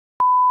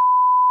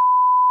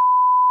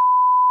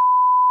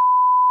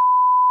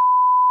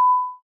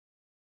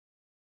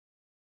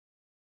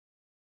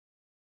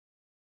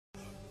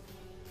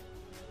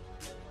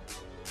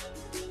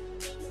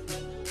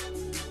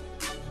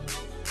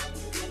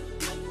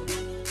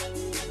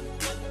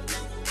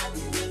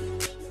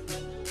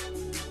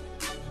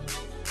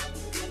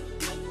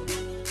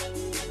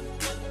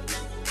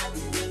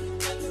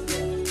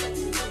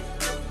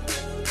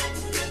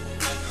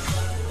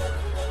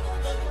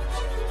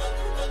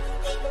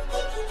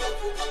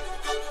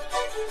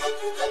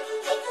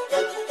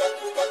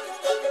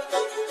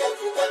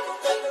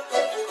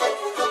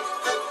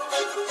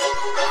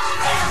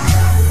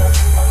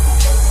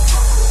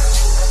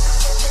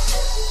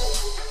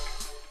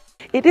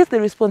it is the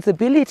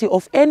responsibility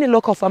of any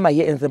local farmer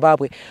here in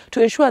Zimbabwe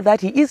to ensure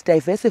that he is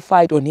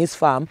diversified on his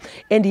farm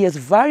and he has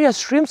various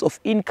streams of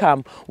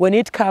income when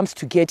it comes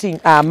to getting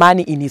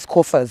money in his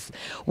coffers.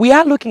 We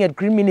are looking at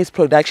green mealies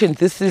production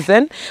this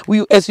season.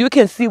 As you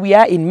can see, we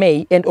are in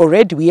May, and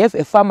already we have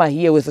a farmer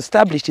here who has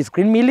established his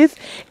green mealies,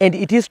 and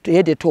it is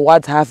headed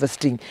towards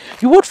harvesting.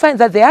 You would find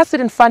that there are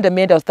certain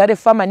fundamentals that a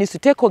farmer needs to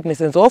take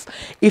cognizance of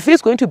if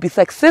he's going to be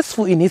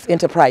successful in his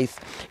enterprise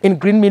in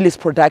green mealies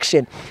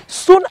production.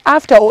 Soon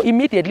after or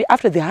immediately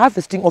after the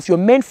harvesting of your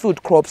main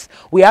food crops,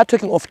 we are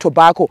talking of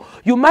tobacco,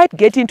 you might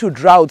get into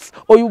droughts,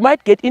 or you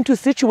might get into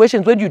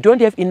situations when you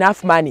don't have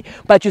enough money,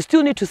 but you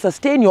still need to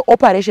sustain your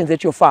operations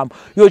at your farm.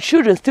 Your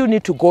children still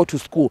need to go to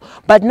school,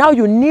 but now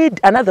you need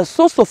another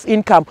source of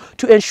income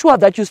to ensure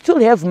that you still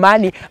have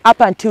money up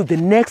until the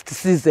next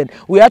season.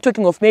 We are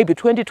talking of maybe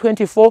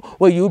 2024,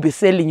 where you'll be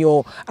selling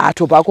your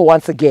tobacco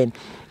once again.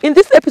 In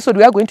this episode,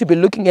 we are going to be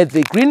looking at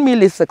the green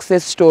mealies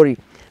success story.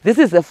 This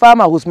is a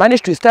farmer who's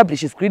managed to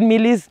establish his green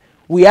mealies.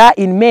 We are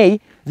in May.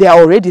 They are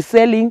already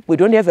selling. We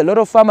don't have a lot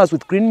of farmers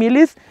with green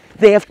mealies.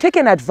 They have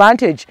taken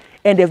advantage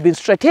and have been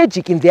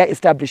strategic in their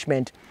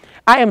establishment.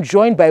 I am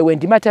joined by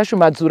Wendy Matashu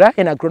Madzura,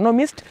 an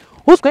agronomist,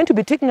 who's going to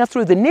be taking us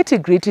through the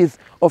nitty-gritties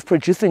of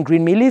producing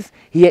green mealies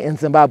here in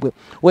Zimbabwe.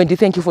 Wendy,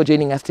 thank you for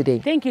joining us today.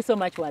 Thank you so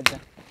much, Wadza.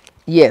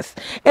 Yes.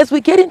 As we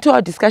get into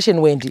our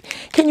discussion, Wendy,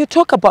 can you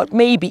talk about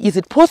maybe, is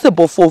it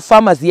possible for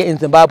farmers here in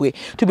Zimbabwe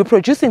to be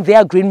producing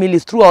their green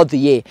mealies throughout the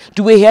year?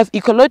 Do we have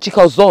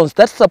ecological zones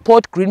that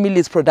support green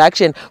mealies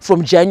production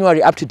from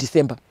January up to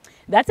December?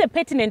 That's a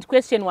pertinent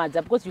question,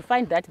 Wadza, because you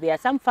find that there are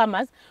some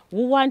farmers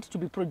who want to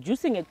be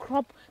producing a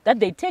crop that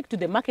they take to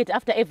the market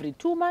after every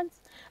 2 months.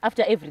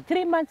 After every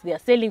 3 months, they are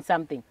selling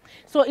something.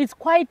 So it's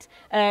quite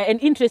an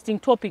interesting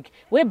topic,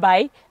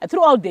 whereby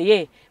throughout the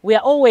year, we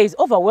are always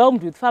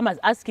overwhelmed with farmers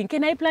asking,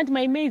 can I plant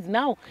my maize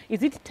now?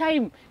 Is it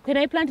time? Can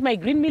I plant my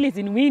green mealies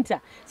in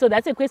winter? So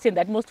that's a question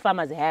that most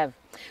farmers have.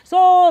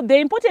 So the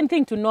important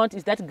thing to note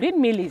is that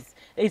green mealies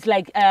is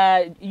like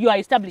you are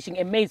establishing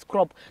a maize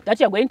crop that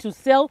you are going to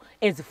sell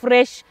as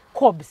fresh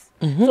cobs.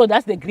 So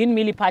that's the green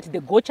mealie part, the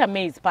gocha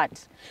maize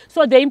part.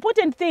 So the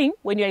important thing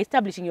when you are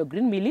establishing your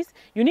green mealies,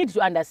 you need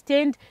to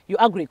understand your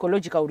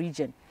agroecological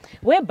region,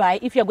 whereby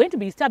if you are going to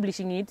be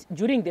establishing it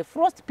during the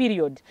frost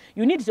period,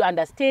 you need to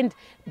understand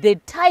the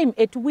time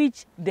at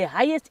which the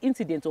highest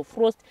incidence of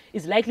frost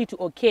is likely to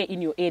occur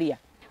in your area.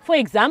 For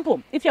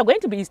example, if you're going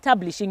to be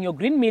establishing your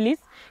green mealies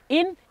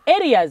in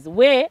areas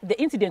where the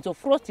incidence of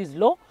frost is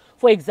low,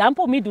 for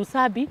example,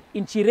 Midusabi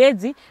in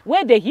Chiredzi,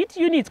 where the heat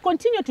units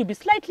continue to be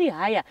slightly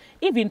higher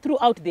even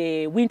throughout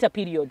the winter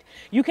period,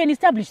 you can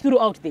establish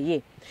throughout the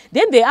year.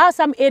 Then there are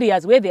some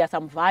areas where there are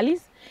some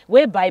valleys,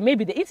 whereby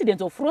maybe the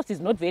incidence of frost is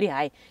not very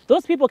high.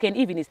 Those people can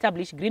even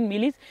establish green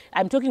mealies.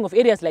 I'm talking of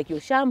areas like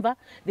Yoshamba.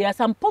 There are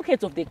some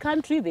pockets of the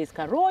country, there's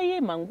Karoi,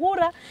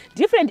 Mangura,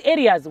 different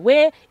areas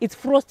where it's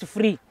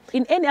frost-free.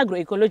 In any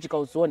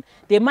agroecological zone,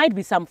 there might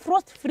be some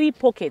frost-free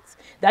pockets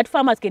that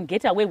farmers can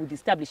get away with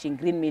establishing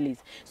green mealies.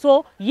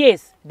 So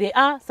yes, there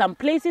are some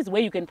places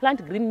where you can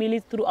plant green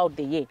mealies throughout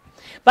the year.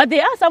 But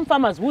there are some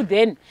farmers who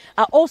then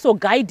are also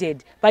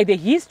guided by the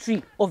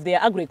history of their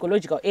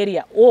agroecological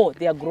area or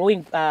their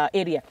growing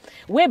area,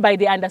 whereby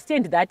they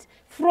understand that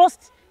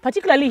frost,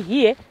 particularly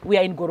here, we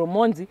are in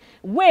Goromonzi,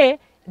 where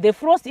the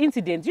frost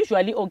incidence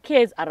usually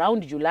occurs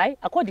around July,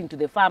 according to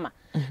the farmer.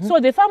 So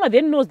the farmer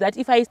then knows that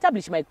if I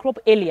establish my crop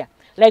earlier,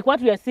 like what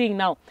we are seeing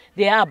now,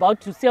 they are about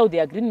to sell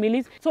their green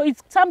mealies. So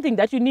it's something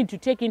that you need to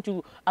take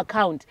into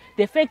account,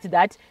 the fact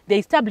that the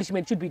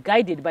establishment should be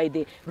guided by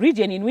the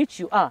region in which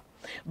you are.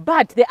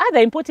 But the other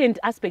important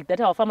aspect that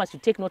our farmers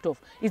should take note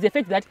of is the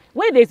fact that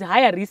where there is a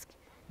higher risk,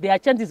 there are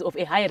chances of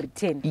a higher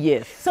return.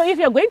 Yes. So if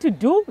you're going to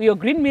do your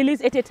green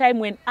mealies at a time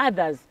when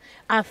others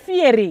are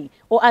fearing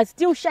or are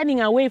still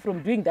shunning away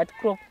from doing that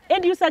crop,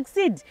 and you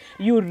succeed,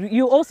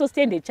 you also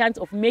stand a chance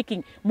of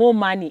making more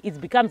money. It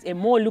becomes a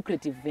more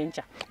lucrative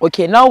venture.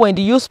 Okay, now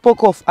Wendy, you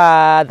spoke of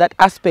that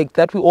aspect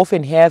that we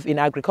often have in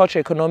agriculture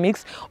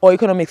economics or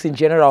economics in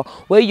general,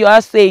 where you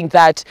are saying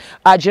that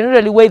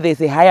generally where there's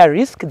a higher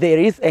risk, there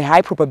is a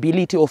high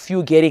probability of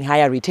you getting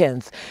higher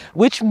returns,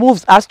 which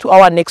moves us to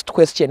our next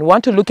question. We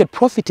want to look at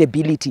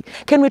profitability.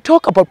 Can we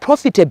talk about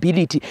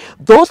profitability,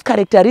 those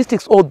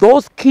characteristics or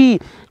those key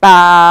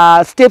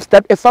steps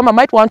that a farmer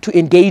might want to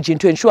engage in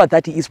to ensure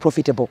that he is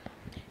profitable?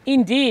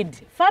 Indeed,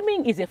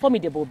 farming is a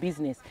formidable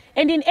business,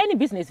 and in any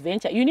business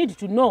venture you need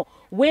to know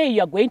where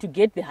you are going to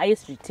get the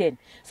highest return.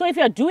 So if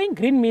you are doing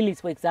green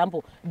mealies, for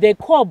example, the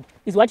cob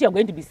is what you are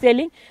going to be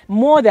selling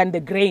more than the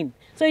grain.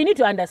 So you need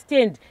to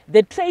understand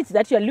the traits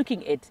that you are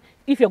looking at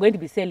if you're going to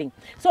be selling.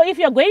 So if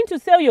you're going to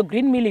sell your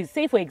green mealies,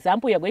 say for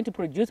example you're going to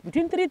produce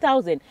between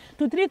 3,000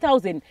 to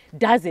 3,000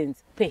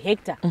 dozens per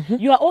hectare,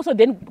 you are also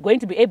then going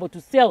to be able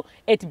to sell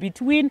at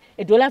between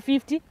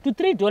 $1.50 to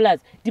 $3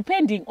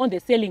 depending on the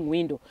selling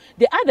window.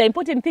 The other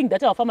important thing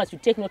that our farmers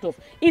should take note of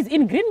is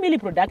in green mealie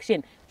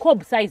production,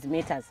 cob size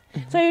matters.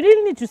 So you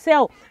really need to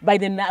sell by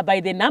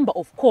the number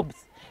of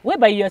cobs.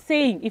 whereby you're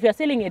saying if you're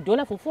selling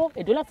 $1 for 4,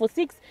 $1 for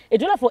 6,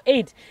 $1 for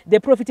 8, the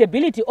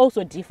profitability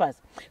also differs.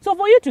 So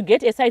for you to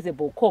get a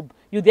sizable cob,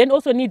 you then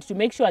also need to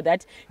make sure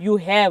that you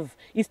have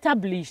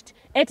established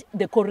at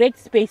the correct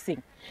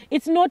spacing.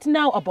 It's not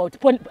now about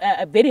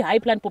very high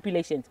plant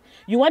populations.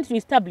 You want to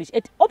establish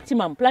at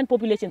optimum plant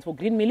populations for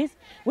green mealies,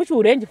 which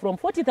will range from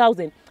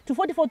 40,000 to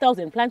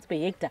 44,000 plants per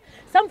hectare.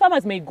 Some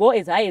farmers may go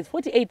as high as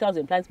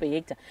 48,000 plants per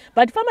hectare.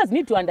 But farmers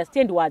need to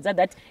understand, Wadza,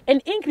 that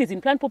an increase in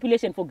plant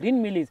population for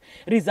green mealies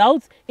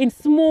results in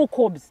small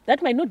cobs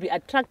that might not be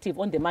attractive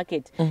on the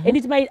market. And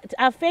it might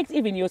affect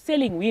even your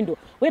selling window,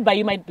 whereby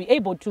you might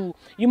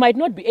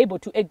not be able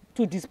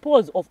to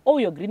dispose of all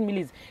your green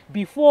mealies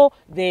before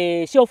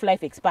the shelf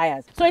life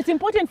expires. So it's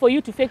important for you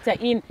to factor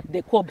in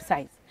the cob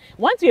size.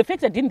 Once you have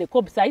factored in the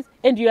cob size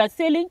and you are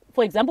selling,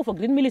 for example, for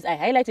green mealies I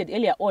highlighted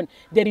earlier on,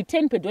 the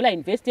return per dollar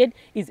invested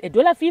is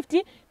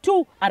 $1.50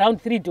 to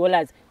around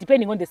 $3,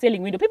 depending on the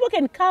selling window. People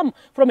can come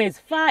from as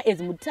far as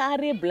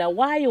Mutare,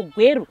 Bulawayo,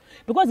 Gweru,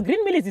 because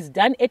green mealies is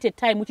done at a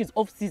time which is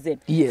off season.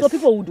 Yes. So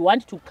people would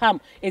want to come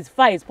as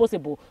far as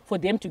possible for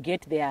them to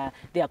get their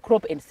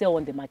crop and sell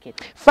on the market.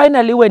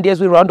 Finally, Wendy,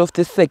 as we round off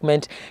this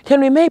segment, can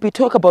we maybe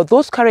talk about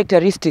those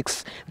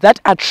characteristics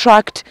that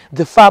attract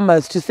the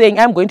farmers to saying,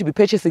 I'm going to be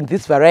purchasing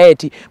this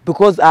variety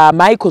because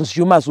my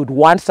consumers would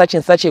want such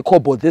and such a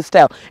cob or this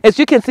style. As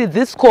you can see,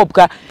 this cob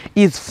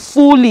is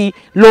fully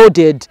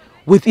loaded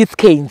with its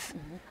canes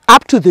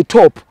up to the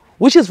top,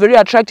 which is very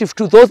attractive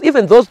to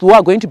even those who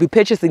are going to be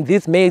purchasing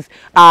these maize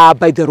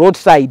by the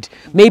roadside,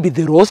 maybe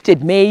the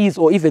roasted maize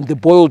or even the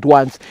boiled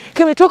ones.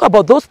 Can we talk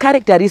about those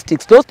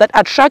characteristics, those that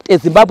attract a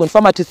Zimbabwean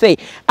farmer to say,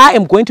 I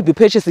am going to be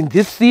purchasing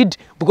this seed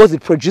because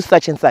it produced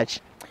such and such?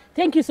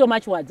 Thank you so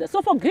much, Wadza.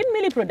 So for green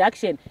mealie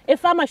production, a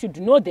farmer should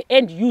know the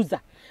end user,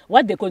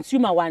 what the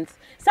consumer wants.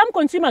 Some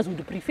consumers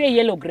would prefer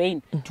yellow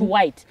grain to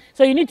white.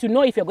 So you need to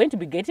know if you're going to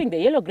be getting the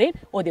yellow grain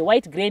or the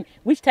white grain,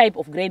 which type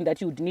of grain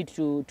that you would need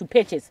to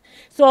purchase.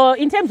 So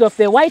in terms of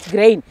the white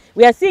grain,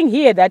 we are seeing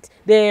here that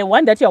the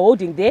one that you're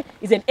holding there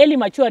is an early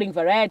maturing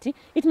variety.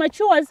 It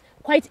matures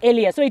quite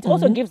earlier, so it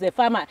also gives the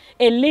farmer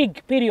a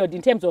lag period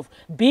in terms of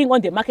being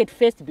on the market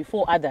first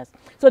before others.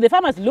 So the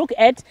farmers look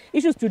at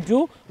issues to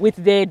do with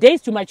the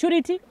days to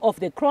maturity of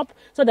the crop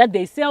so that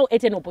they sell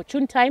at an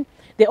opportune time.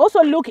 They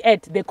also look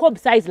at the cob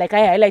size, like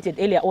I highlighted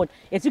earlier on.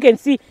 As you can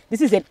see,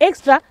 this is an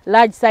extra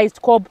large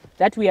sized cob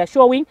that we are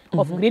showing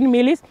of green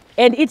mealies,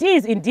 and it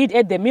is indeed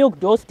at the milk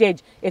dough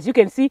stage. As you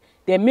can see,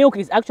 the milk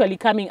is actually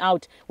coming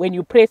out when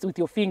you press with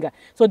your finger.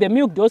 So the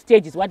milk dough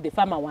stage is what the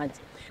farmer wants.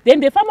 Then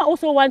the farmer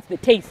also wants the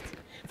taste.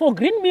 For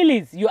green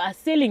mealies, you are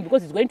selling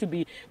because it's going to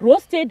be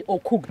roasted or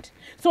cooked.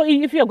 So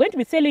if you're going to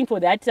be selling for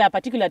that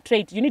particular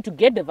trait, you need to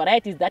get the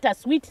varieties that are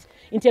sweet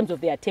in terms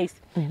of their taste.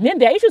 Then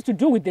there are issues to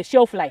do with the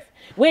shelf life,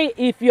 where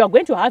if you are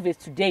going to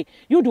harvest today,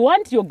 you'd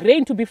want your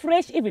grain to be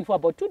fresh even for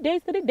about 2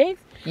 days, 3 days,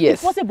 yes,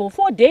 if possible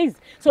 4 days.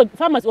 So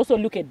farmers also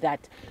look at that.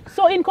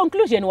 So in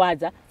conclusion,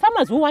 Wadza,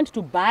 farmers who want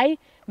to buy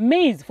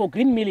maize for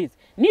green mealies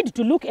need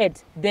to look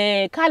at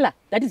the color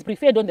that is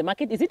preferred on the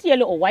market. Is it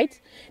yellow or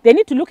white? They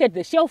need to look at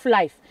the shelf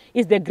life.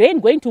 Is the grain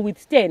going to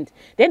withstand?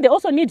 Then they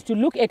also need to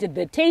look at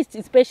the taste,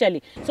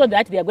 especially, so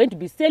that they are going to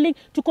be selling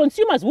to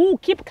consumers who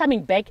keep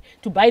coming back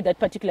to buy that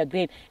particular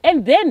grain.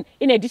 And then,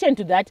 in addition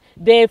to that,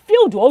 the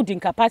field holding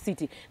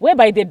capacity,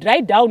 whereby the dry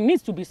down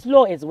needs to be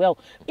slow as well.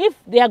 If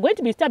they are going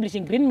to be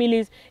establishing green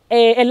mealies,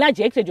 a large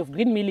hectare of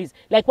green mealies,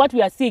 like what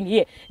we are seeing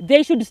here,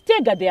 they should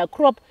stagger their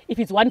crop if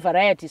it's one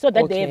variety, so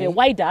that they have a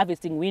wider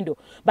harvesting window.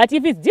 But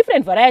if it's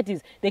different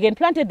varieties, they can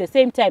plant at the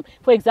same time.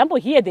 For example,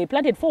 here they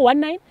planted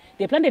 419,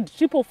 they planted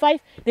 555,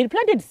 they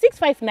planted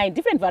 659,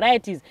 different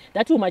varieties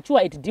that will mature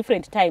at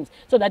different times,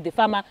 so that the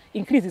farmer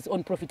increases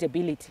on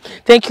profitability.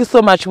 Thank you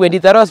so much, Wendy.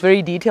 That was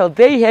very detailed.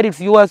 There you had it,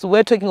 viewers.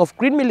 We're talking of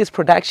green mealies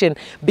production,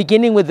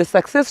 beginning with the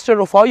success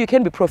story of how you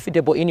can be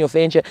profitable in your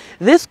venture.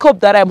 This cob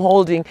that I'm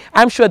holding,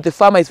 I'm sure the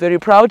farmer is very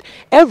proud.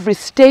 Every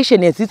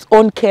station has its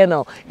own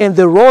kernel, and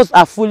the rows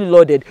are fully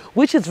loaded,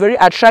 which is very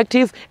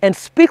attractive and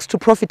speaks to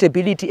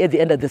profitability at the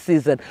end of the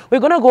season. We're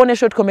going to go on a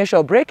short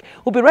commercial break.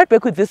 We'll be right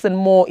back with this and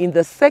more in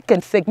the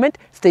second segment.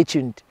 Stay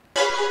tuned.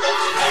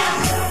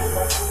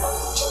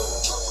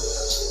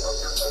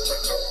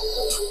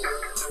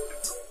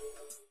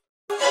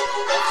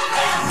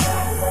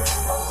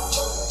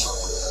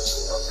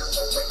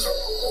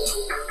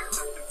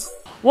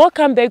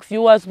 Welcome back,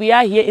 viewers. We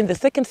are here in the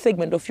second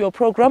segment of your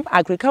program,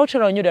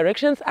 Agricultural New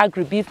Directions,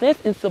 Agribusiness,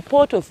 in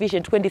support of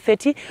Vision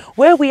 2030,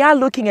 where we are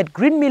looking at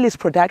green mealies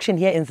production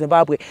here in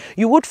Zimbabwe.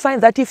 You would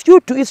find that if you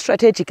do it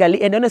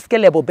strategically and on a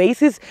scalable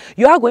basis,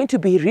 you are going to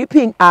be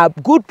reaping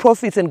good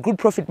profits and good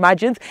profit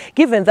margins,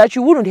 given that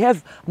you wouldn't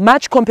have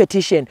much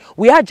competition.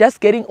 We are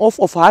just getting off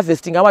of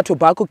harvesting our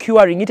tobacco,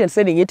 curing it and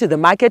sending it to the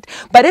market.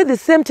 But at the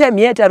same time,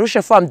 here at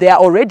Arusha Farm, they are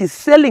already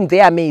selling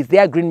their maize,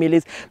 their green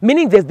mealies,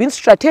 meaning they've been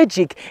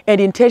strategic and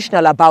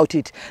intentional about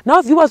it.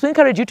 Now, viewers, we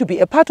encourage you to be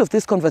a part of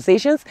these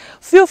conversations.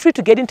 Feel free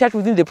to get in touch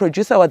with the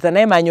producer,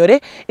 Wadzanai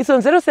Manyore. It's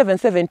on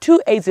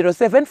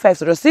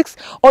 0772807506.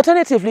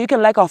 Alternatively, you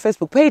can like our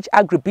Facebook page,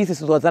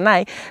 Agribusiness with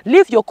Wadzanai.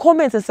 Leave your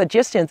comments and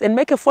suggestions and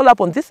make a follow-up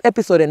on this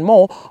episode and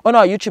more on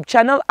our YouTube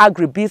channel,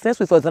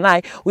 Agribusiness with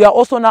Wadzanai. We are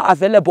also now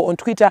available on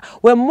Twitter,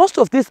 where most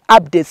of these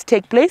updates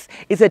take place.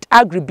 It's at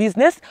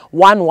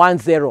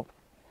Agribusiness110.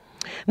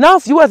 Now,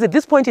 viewers, at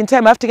this point in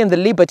time, I've taken the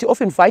liberty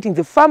of inviting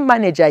the farm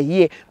manager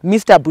here,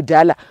 Mr.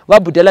 Budala. Wa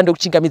Budala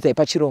ndokuchingamidza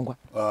ipachirongwa.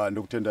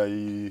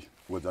 Ndokutendai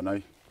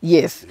Wadzanai.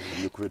 Yes.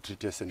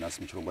 Ndikuitritese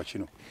nasi muchirongwa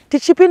chino.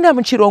 Tichipinda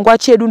muchirongwa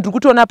chedu ndiri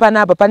kutoona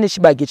panapa pane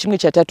chibage chimwe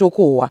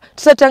chatatokohwa.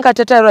 Tisatanga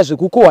tataura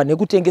zvekukohwa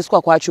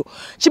nekutengeswa kwacho.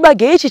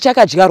 Chibage ichi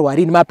chakadyarwa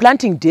rini,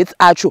 maplanting dates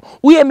acho,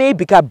 uye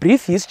maybe ka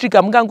brief history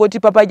kamungangoti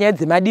papanyaya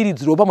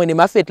dzemadiridziro pamwe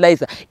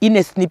nemafertilizer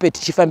ine snippet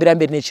tichifambira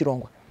mberi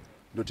nechirongwa.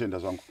 Ndotenda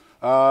zvangu.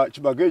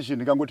 Chibage ichi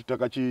ndingangoti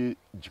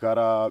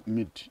takachidyara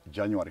mid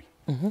January.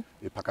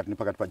 Pakati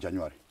pa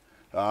January.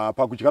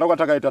 Pakudyara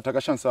kwatakaita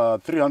takashandisa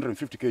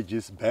 350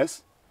 kg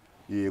base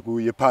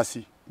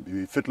yepasi,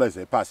 fertilizer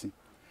yepasi.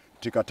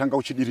 Tikatanga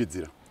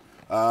kuchidiridzira.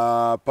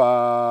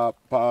 Pa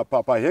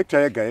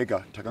hectare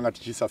yega takanga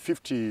tichisa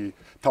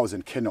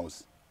 50,000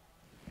 kernels.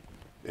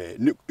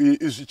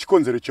 Izvi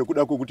chikonzero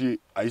chekuda kwokuti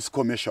haisi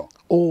commercial.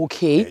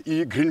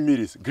 Okay. Green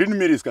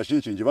Mealies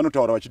kazhinji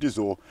vanotaura vachiti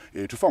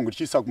tofanirwa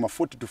tichiisa kuma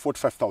 40 to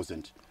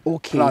 45,000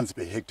 plants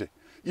per hectare.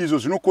 Izvo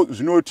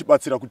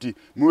zvinotibatsira kuti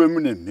muve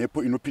mune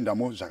mhepo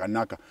inopindamo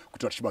zvakanaka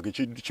kuti chibage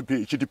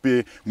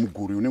chitipe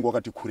muguri unenge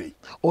wakati kurei.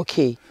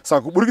 Okay.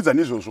 Saka kuburikidza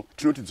nezvozvo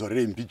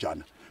tinotidzorerei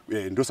mbijana.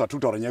 Ndosati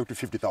kutaura nyaya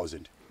kuti 50,000.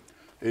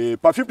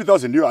 Pa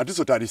 50,000 iyo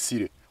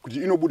hatizotarisire kuti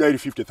inobuda iri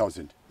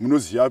 50,000.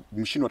 Munoziva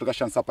mushini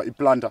watakashandisa pa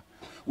iplanta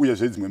uye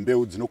dzimwe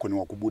mbeu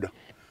dzinokoniwa kubuda.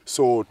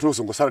 So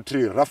tozongosara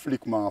tiri roughly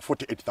kuma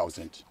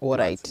 48,000. All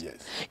right. Yes.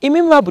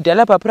 Imi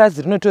mabudala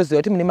papurazi rinotoziva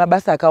kuti mune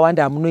mabasa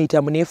akawanda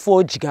amunoita, mune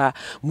fodya,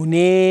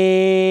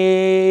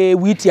 mune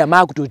wheat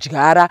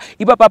yamakutodyara.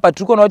 Ipapa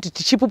tiri kuona kuti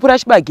tichipupura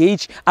chibage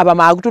ichi apa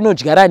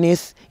maakutonodyara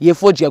nesi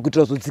yefodya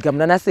kuitira kuzodzika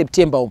muna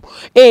September umo.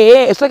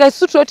 Saka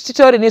isusu tinoti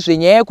titaure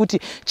nezvenyaya yekuti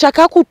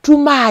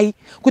chakakutumai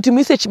kuti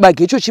muise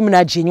chibage icho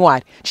chimuna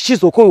January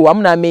chichizokohwiwa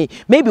muna May.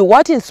 Maybe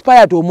what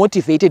inspired or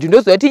motivated?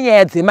 Ndoziva kuti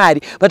nyaya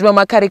dzemari, but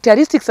mama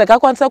characteristics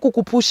akakwanisa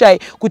kukupushai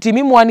kuti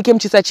imi muwanike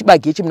muchisa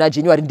chibage ichi muna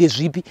January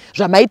ndezvipi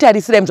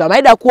zvamaitarisira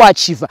zvamaida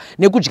kuachiva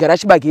nekudyara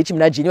chibage ichi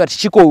muna January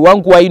chichikohwiwa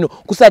nguva ino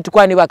kusati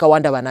kwane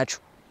vakawanda vanacho?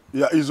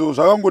 Izvo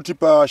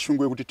zvakangotipa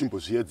shungu yekuti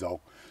timbozviedzawo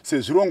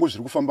sezvirongo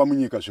zviri kufamba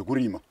munyika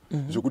zvekurima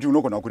zvokuti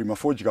unogona kurima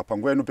fodya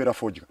panguva inopera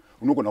fodya,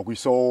 unogona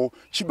kuisawo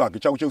chibage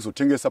chako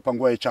chekuzotengesa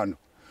panguva yechando.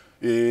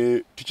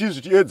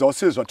 Tichizviedzawo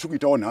sezvatiri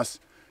kuitawo nhasi,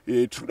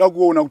 tirikuda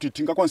kuona kuti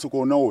tingakwanisa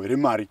kuonawo here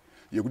mari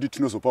yekuti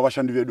tinozopa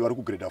vashandi vedu vari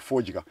kugredha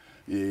fodya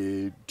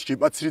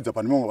tichibatsiridza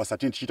pane mamwe mabasa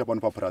atini tichiita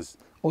pano papurazi.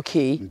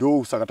 Okay.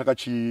 Ndo saka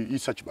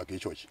takachiisa chibage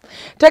ichochi.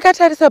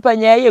 Takatarisa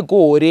panyaya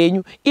yegohwo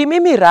renyu,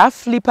 imimi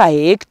roughly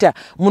pahekta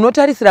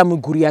munotarisira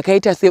miguri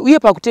yakaita sei uye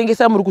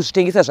pakutengesa muri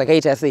kuzvitengesa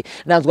zvakaita sei?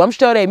 Ndanzwa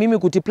muchitaura imimi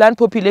kuti plant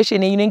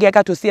population yenyu inenge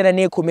yakatosiyana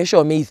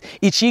neye-commercial maize,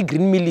 ichi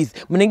Green Mealies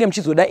munenge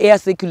muchizoda air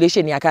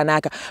circulation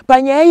yakanaka.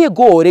 Panyaya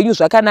yegohwo renyu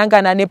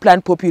zvakanangana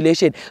neplant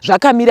population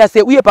zvakamira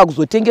sei uye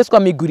pakuzotengeswa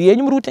miguri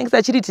yenyu muri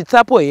kutengesa chiri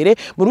titsapo here,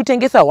 muri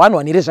kutengesa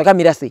 1 here,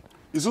 zvakamira sei?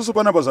 Isusu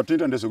panapa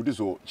zvatoita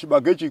ndezvekuti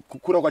chibage ichi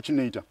kukura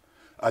kwachinoita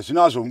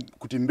hazvinazvo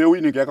kuti mbeu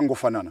inenge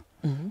yakangofanana.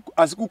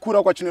 Asi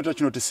kukura kwachinoita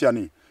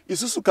chinotisiyanei.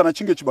 Isusu kana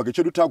chinge chibage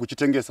chedu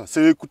takuchitengesa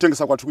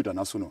sekutengesa kwatiri kuita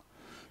nhasi uno,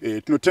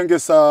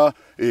 tinotengesa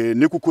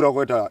nekukura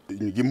kwaita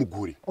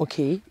muguri.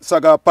 Okay.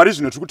 Saka pari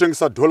zvino tiri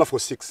kutengesa $4 for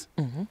 6.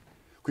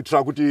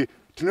 Kuitira kuti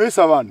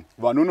tinoisa vanhu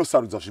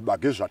vanonosarudza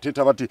zvibage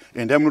zvateta vati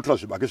endai munotora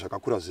zvibage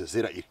zvakakura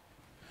zvezera iri.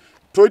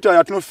 Toita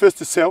yatino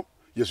first sale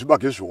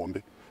yezvibage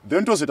zvihombe,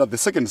 then tozoita the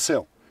second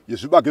sale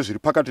yezvibage zviri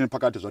pakati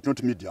nepakati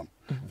zvatinoti medium.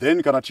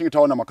 Then kana tinge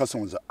taona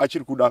makasonza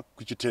achiri kuda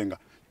kuchitenga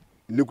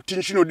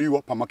nekuti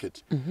chinodiwa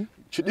pamarket.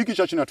 Chidiki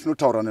chachina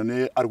tinotaurana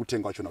neari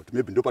kutenga wachona kuti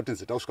maybe ndo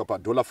patinzeta kusvika pa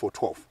 $4 for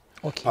 12.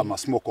 Okay. Pama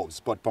small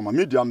cobs, but pama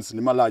mediums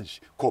nema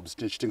large cobs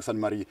tichitengesa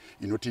mari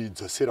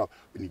inotidzosera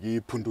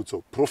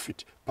pundutso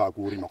profit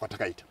pakurima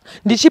kwatakaita.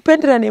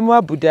 Ndichipendera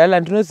nemabudala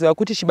ndinoziva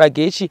kuti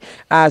chibage ichi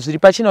zviri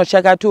pachinawo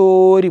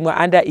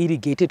chakatorimwa under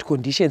irrigated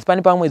conditions.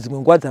 Pane pamwe dzimwe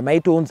nguva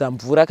dzamaitounza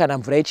mvura kana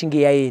mvura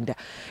ichinge yaenda.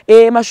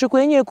 Mashoko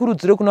enyu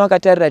ekurudziro kuna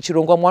wakatarira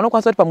chirongwa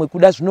mwanokwanisa kuti pamwe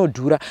kuda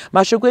zvinodhura.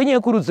 Mashoko enyu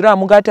ekurudziro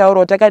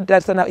amungataurawo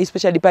takatarisana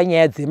especially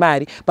panyaya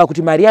dzemari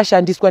pakuti mari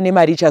yashandiswa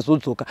nemari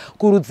ichazodzoka.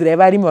 Kurudzirai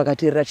varimi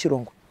vakateerera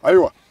chirongwa.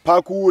 Aiwa,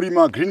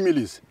 pakurima Green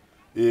Mealies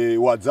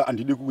Wadza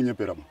andidi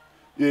kukunyepera.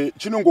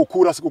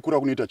 Chinongokura sikukura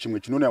kunoita chimwe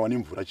chinonayiwa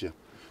nemvura chiya.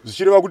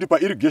 Zvichireva kuti pa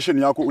irrigation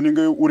yako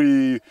unenge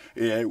uri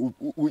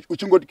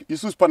uchingoti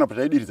isusu pana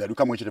pataidiridza edu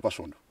kamwe chete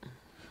pasvondo.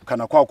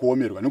 Kana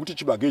kwakuomerwa nekuti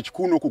chibage ichi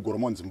kuno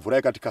kugoromonzi mvura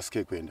yakati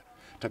kasike kuenda.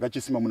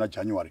 Takachisima muna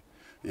January.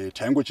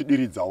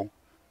 Taingochidiridzawo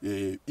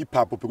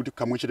ipapo pekuti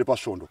kamwe chete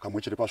pasvondo,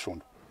 kamwe chete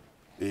pasvondo.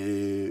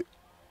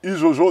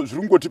 Izvozvo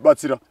zviri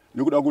kungotibatsira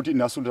nekuda kuti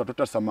nhasi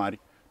tatotarisa mari.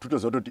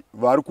 Tutoziva kuti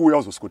vari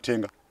kuuya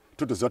kuzotenga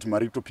totoziva kuti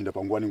mari itopinda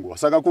panguva nenguva.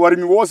 Saka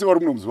kuvarimi vose vari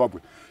muno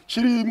muZimbabwe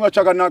chirimwa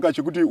chakanaka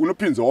chekuti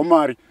unopinzawo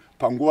mari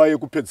panguva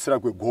yekupedzisira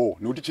kwegohwo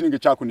nekuti chinenge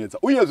chakunetsa.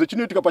 Uyezve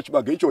chinoitika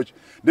pachibage ichochi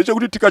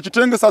ndechekuti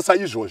tikachitengesa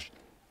saizvozvi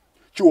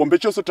chihombe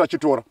chose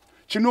tachitora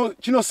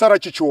chinosara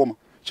chichioma,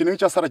 chinenge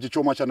chasara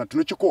chichioma chana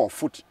tinochikohwa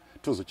futi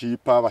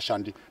tozochipa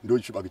vashandi ndo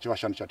chibage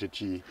chevashandi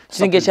chateti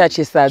chinenge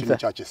chachisadza.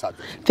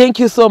 Thank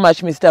you so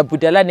much, Mr.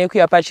 Budala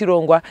Nekuya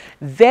Pachirongwa.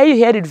 There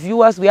you heard it,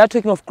 viewers. We are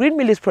talking of green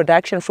mealies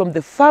production from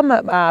the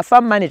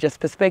farm manager's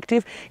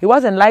perspective. He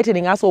was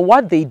enlightening us on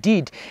what they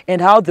did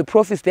and how the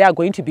profits they are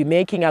going to be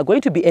making are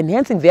going to be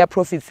enhancing their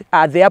profits,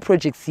 their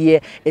projects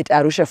here at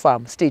Arusha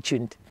Farm. Stay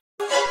tuned.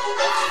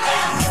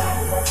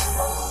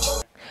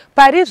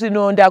 Pari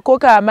zvino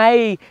ndakoka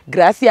amai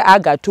Gracia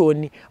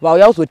Agatoni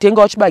vauya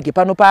kuzotengawo chibage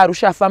pano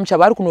paArusha Farm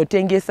chavari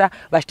kunotengesa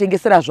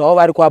vachitengesera zvavo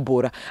vari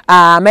kwaBhora.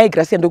 Amai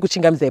Gracia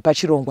ndokuchingamidza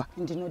pachirongwa.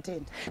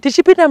 Ndinotenda.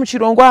 Tichipinda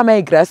muchirongwa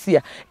amai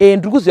Gracia,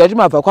 ndiri kuziva kuti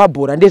mabva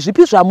kwaBhora.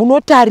 Ndezvipi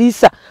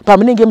zvamunotarisa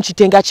pamunenge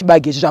muchitenga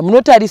chibage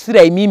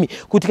zvamunotarisira imimi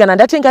kuti kana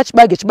ndatenga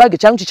chibage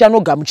changu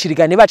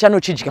chichanogamuchirika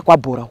nevachanochidya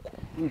kwaBhora uko?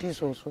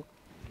 Ndizvozvo.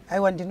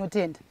 Aiwa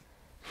ndinotenda.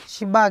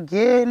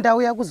 Chibage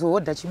ndauya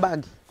kuzohodha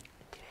chibage.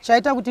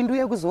 Chaita kuti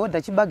ndiuye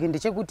kuzohodha chibage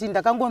ndechekuti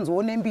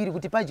ndakangonzoone mbiri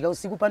kuti padya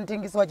usiku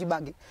panotengeswa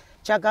chibage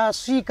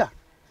chakasvika.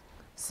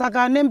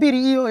 Saka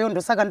nembiri iyoyo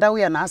ndosaka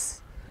ndauya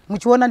nhasi.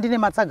 Muchiona ndine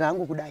matsaga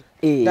angu kudai.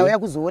 Ndauya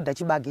kuzohodha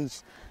chibage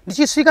ichi.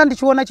 Ndichisvika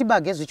ndichiona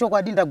chibage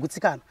zvechokwadi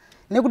ndagutsikana.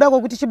 Nekuda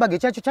kwokuti chibage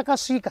chacho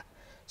chakasvika.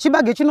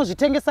 Chibage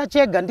chinozvitengesa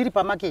chega ndiri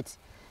pamaketi.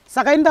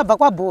 Saka ndabva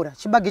kwaBhora,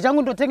 chibage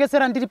changu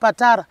ndotengesera ndiri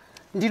patara.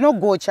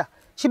 Ndinogocha.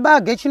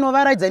 Chibage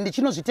chinovaraidza ndi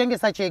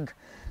chinozvitengesa chega.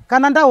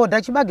 Kana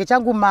ndahodha chibage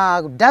changu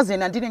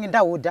madhazeni andinenge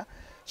ndahodha,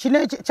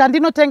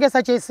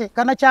 chandinotengesa chese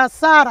kana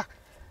chasara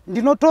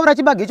ndinotora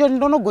chibage icho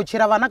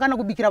ndinogochera vana kana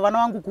kubikira vana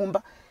vangu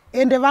kumba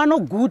ende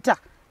vanoguta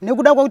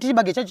nekuda kwokuti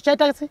chibage chacho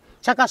chaita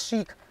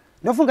chakasvika.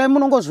 Ndofunga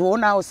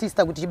munongozvionawo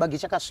sister kuti chibage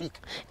chakasvika.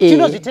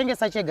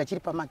 Chinozvitengesa chega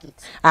chiri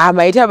pamaketi.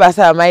 Maita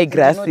basa amai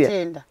Gracia.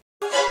 Ndinotenda.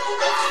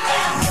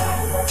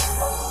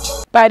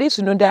 Pari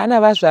zvino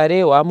ndaana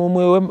vazvarehwa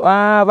mumwe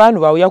vanhu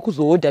vauya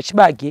kuzohodha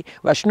chibage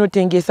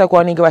vachinotengesa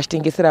kwavanenge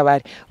vachitengesera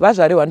vari.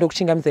 Vazvarehwa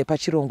ndokuchingamidzai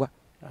pachirongwa.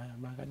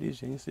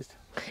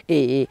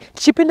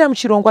 Tichipinda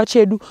muchirongwa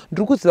chedu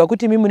ndiri kuziva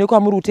kuti mimi mune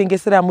kwamuri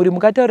kutengesera muri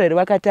mukataura here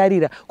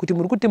vakatarira kuti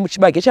muri kuti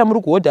muchibage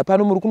chamuri kuhodha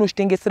pano muri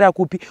kunochitengesera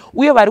kupi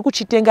uye vari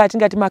kuchitenga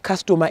atingati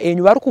makastoma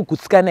enyu vari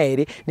kugutsikana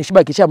here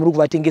nechibage chamuri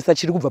kuvatengesa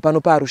chiri kubva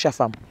pano paArusha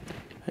Farm?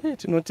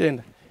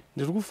 Tinotenda.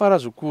 Ndiri kufara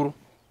zvikuru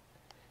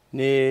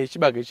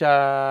nechibage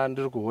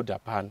chandiri kuhodha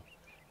pano.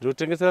 Ndiri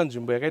kutengesera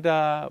nzvimbo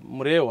yakaita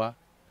Murehwa,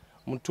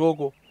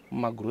 Mutoko,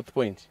 mumagrowth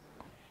point.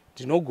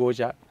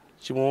 Ndinogocha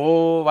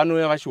chimwewo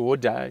vanouya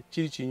vachihodha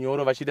chiri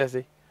chinyoro vachida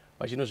sei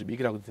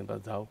vachinozvibikira kudzimba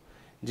dzavo.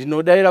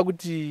 Ndinodavira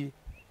kuti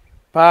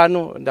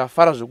pano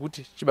ndafara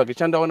zvokuti chibage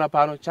chandaona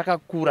pano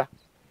chakakura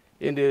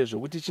ende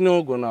zvokuti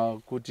chinogona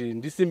kuti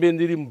ndisimbe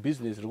ndiri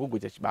mubhizinesi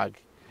rekugocha chibage.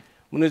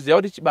 Munoziva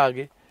kuti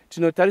chibage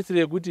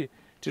tinotarisire kuti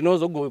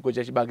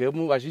tinozogocha chibage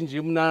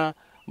vazhinji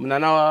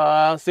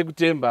munana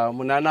September,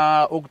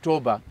 munana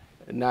October,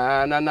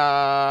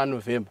 nana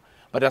November.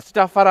 But asi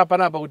tafara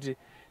panapa kuti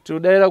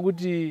tinodavira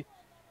kuti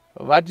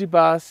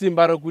vatipa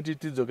simba rokuti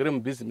tidzokere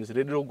mubhizinesi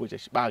redu rokugocha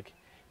chibage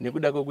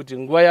nekuda kwekuti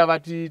nguva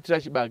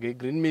yavatitira chibage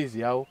green maize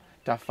yavo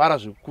tafara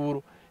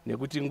zvikuru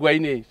nekuti nguva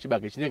ine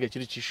chibage chinenge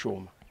chiri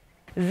chishoma.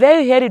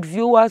 There you heard it,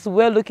 viewers.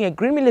 We're looking at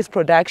green mealies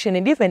production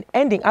and even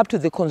ending up to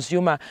the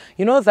consumer.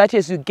 You know that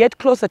as you get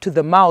closer to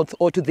the mouth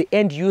or to the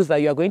end user,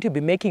 you are going to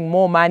be making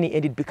more money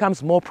and it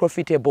becomes more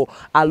profitable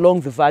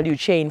along the value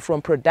chain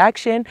from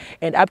production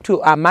and up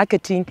to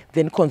marketing,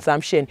 then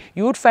consumption.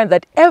 You would find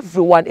that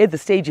everyone at the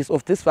stages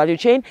of this value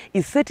chain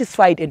is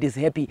satisfied and is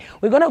happy.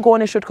 We're going to go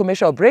on a short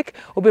commercial break.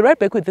 We'll be right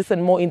back with this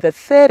and more in the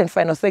third and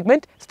final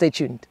segment. Stay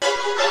tuned.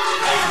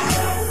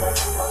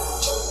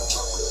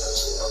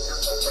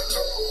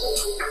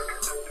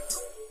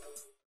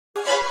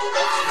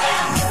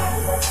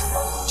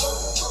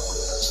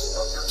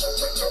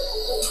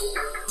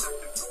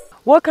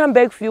 Welcome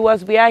back,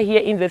 viewers. We are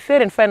here in the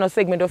third and final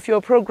segment of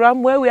your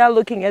program where we are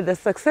looking at the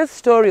success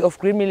story of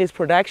green mealies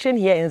production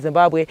here in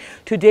Zimbabwe.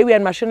 Today we are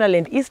in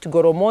Mashonaland East,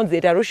 Goromonzi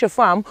at Arusha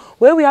Farm,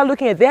 where we are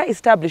looking at their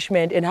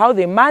establishment and how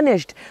they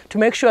managed to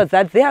make sure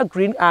that their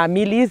green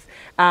mealies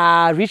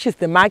reaches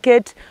the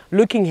market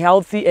looking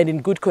healthy and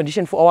in good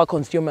condition for our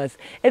consumers.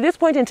 At this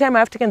point in time, I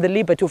have taken the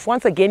liberty of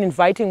once again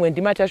inviting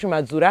Wendima Tashu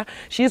Madzura.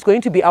 She is going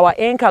to be our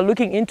anchor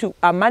looking into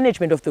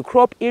management of the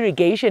crop,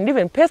 irrigation,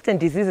 even pest and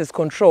diseases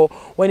control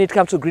when it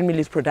comes to green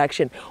mealies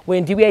production.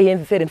 Wendy, we are here in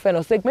the third and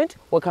final segment.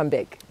 Welcome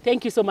back.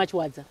 Thank you so much,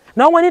 Wadza.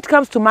 Now, when it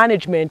comes to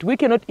management, we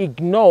cannot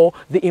ignore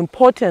the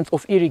importance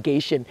of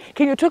irrigation.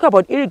 Can you talk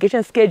about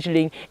irrigation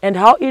scheduling and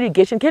how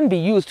irrigation can be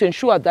used to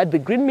ensure that the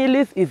green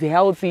mealies is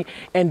healthy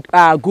and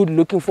good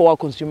looking for our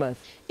consumers?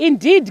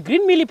 Indeed,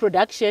 green mealie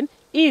production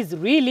is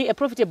really a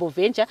profitable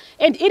venture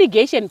and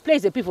irrigation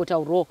plays a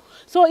pivotal role.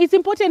 So it's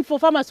important for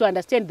farmers to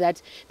understand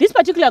that this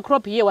particular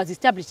crop here was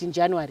established in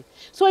January.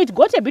 So it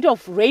got a bit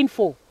of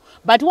rainfall.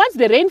 But once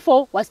the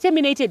rainfall was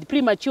terminated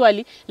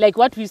prematurely, like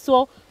what we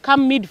saw,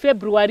 come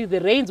mid-February,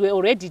 the rains were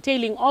already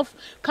tailing off.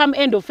 Come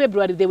end of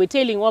February, they were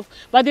tailing off.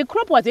 But the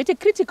crop was at a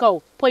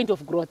critical point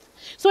of growth.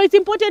 So it's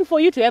important for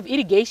you to have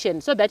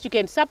irrigation so that you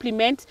can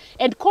supplement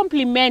and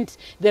complement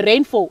the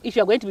rainfall if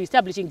you're going to be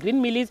establishing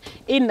green mealies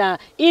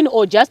in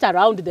or just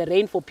around the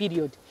rainfall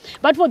period.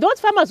 But for those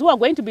farmers who are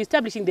going to be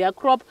establishing their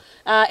crop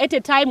at a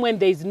time when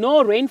there is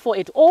no rainfall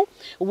at all,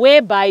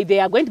 whereby they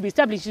are going to be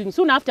establishing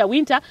soon after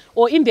winter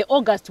or in the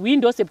August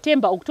window,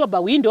 September,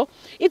 October window,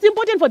 it's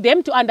important for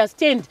them to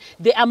understand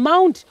the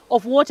amount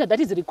of water that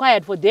is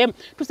required for them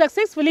to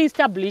successfully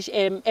establish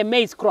a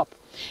maize crop.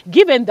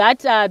 Given that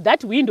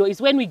that window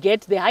is when we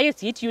get the highest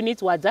heat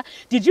units, Wadza,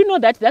 did you know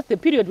that that's the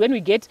period when we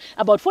get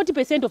about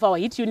 40% of our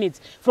heat units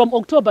from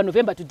October,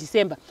 November to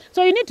December?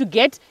 So you need to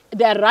get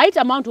the right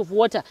amount of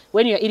water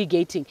when you're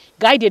irrigating,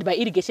 guided by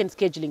irrigation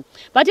scheduling.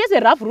 But here's a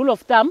rough rule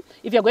of thumb.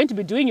 If you're going to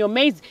be doing your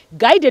maize,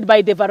 guided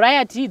by the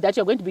variety that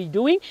you're going to be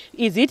doing,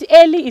 is it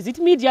early, is it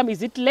medium,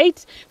 is it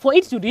late? For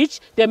it to reach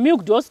the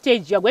milk dough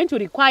stage, you're going to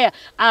require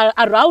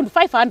around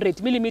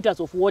 500 millimeters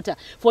of water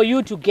for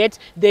you to get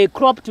the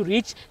crop to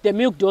reach the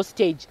milk dough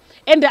stage.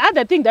 And the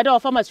other thing that our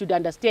farmers should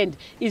understand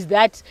is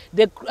that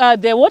the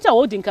water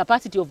holding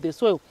capacity of the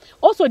soil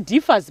also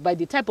differs by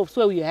the type of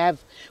soil you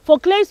have. For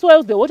clay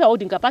soils, the water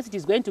holding capacity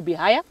is going to be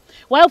higher,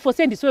 while for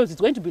sandy soils, it's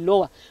going to be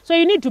lower. So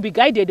you need to be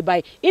guided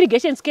by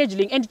irrigation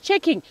scheduling and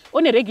checking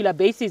on a regular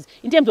basis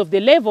in terms of the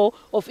level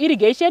of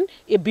irrigation,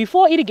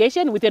 before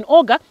irrigation with an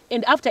auger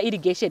and after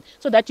irrigation,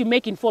 so that you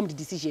make informed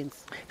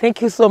decisions.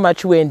 Thank you so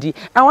much, Wendy.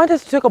 I want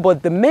us to talk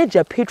about the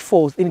major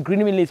pitfalls in green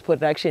mealies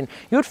production.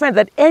 You would find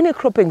that any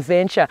cropping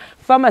venture,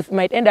 farmers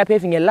might end up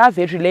having a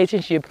love-hate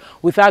relationship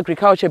with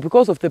agriculture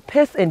because of the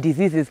pests and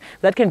diseases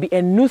that can be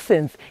a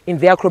nuisance in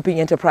their cropping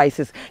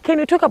enterprises. Can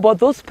you talk about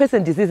those pests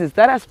and diseases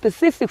that are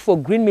specific for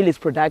green mealies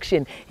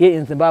production here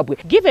in Zimbabwe?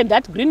 Given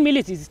that green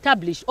mealies is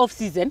established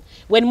off-season,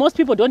 when most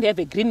people don't have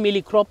a green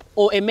mealie crop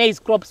or a maize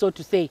crop, so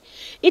to say,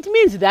 it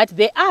means that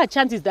there are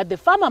chances that the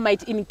farmer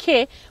might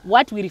incur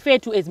what we refer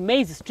to as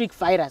maize streak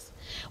virus.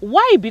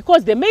 Why?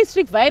 Because the maize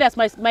streak virus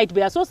might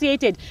be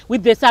associated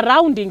with the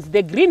surroundings,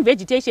 the green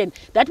vegetation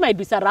that might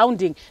be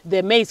surrounding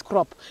the maize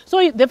crop.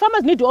 So the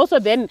farmers need to also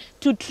then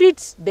to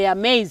treat their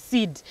maize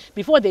seed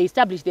before they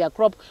establish their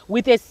crop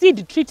with a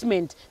seed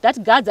treatment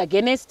that guards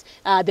against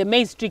the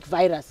maize streak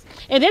virus.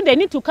 And then they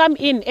need to come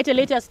in at a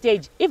later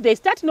stage if they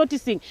start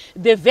noticing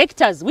the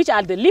vectors, which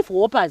are the leaf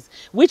hoppers,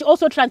 which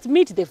also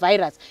transmit the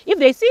virus. If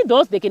they see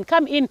those, they can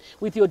come in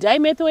with your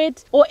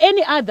dimethoate or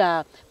any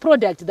other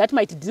product that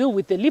might deal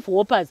with the leaf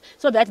hoppers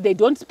so that they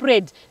don't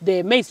spread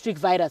the maize streak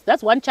virus.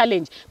 That's one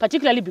challenge,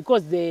 particularly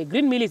because the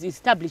green mealies is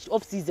established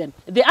off-season.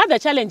 The other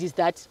challenge is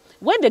that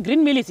when the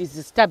green mealies is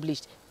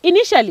established,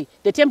 initially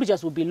the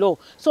temperatures will be low,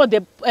 so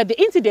the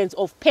incidence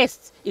of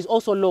pests is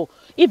also low,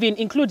 even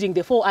including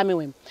the fall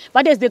armyworm.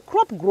 But as the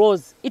crop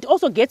grows, it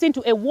also gets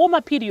into a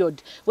warmer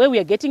period where we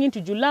are getting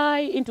into July,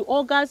 into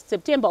August,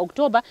 September,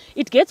 October.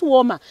 It gets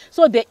warmer,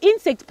 so the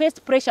insect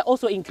pest pressure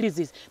also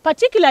increases,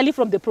 particularly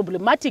from the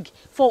problematic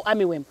fall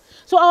armyworm.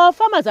 So our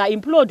farmers are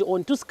implored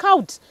on to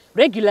scout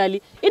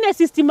regularly in a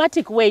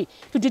systematic way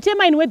to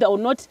determine whether or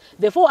not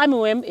the fall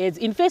armyworm has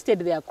infested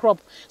their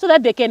crop, so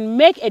that they can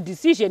make a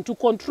decision to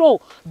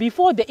control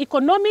before the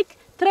economic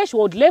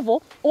threshold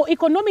level or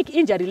economic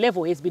injury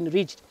level has been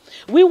reached.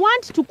 We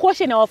want to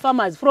caution our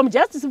farmers from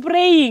just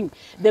spraying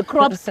the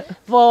crops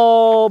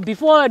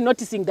before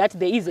noticing that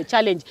there is a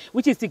challenge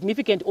which is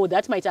significant or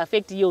that might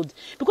affect yield,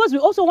 because we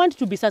also want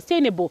to be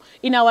sustainable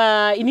in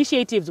our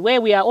initiatives, where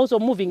we are also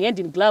moving hand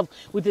in glove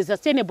with the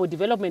sustainable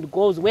development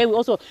goals, where we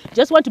also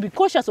just want to be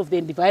cautious of the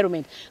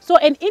environment. So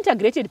an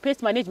integrated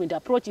pest management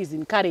approach is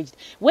encouraged,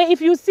 where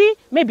if you see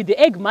maybe the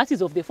egg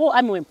masses of the fall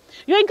armyworm,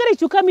 you're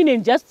encouraged to come in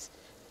and just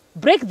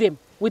break them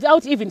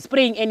without even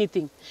spraying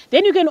anything.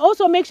 Then you can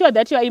also make sure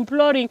that you are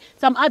employing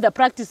some other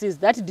practices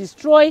that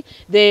destroy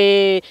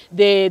the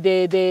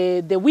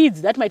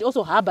weeds that might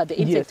also harbor the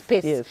insect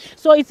pests. Yes.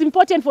 So it's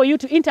important for you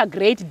to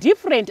integrate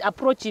different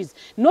approaches,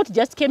 not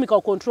just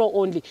chemical control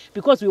only,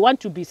 because we want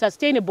to be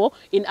sustainable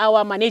in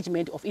our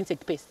management of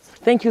insect pests.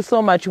 Thank you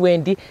so much,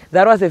 Wendy.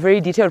 That was a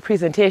very detailed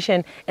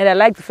presentation, and I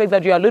like the fact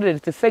that you alluded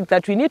to the fact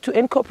that we need to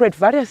incorporate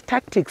various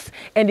tactics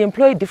and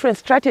employ different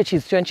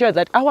strategies to ensure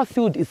that our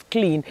field is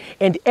clean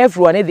and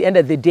everyone at the end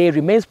of the day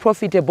remains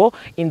profitable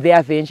in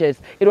their ventures.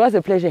 It was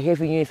a pleasure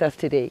having you with us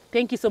today.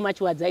 Thank you so much,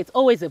 Wadza. It's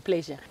always a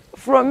pleasure.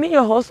 From me,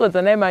 your host,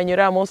 Wadzanai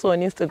Manyore. I'm also on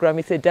Instagram.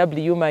 It's a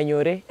W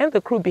Manyore. And the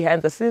crew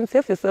behind the scenes.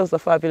 Have yourselves a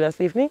fabulous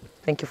evening.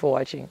 Thank you for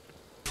watching.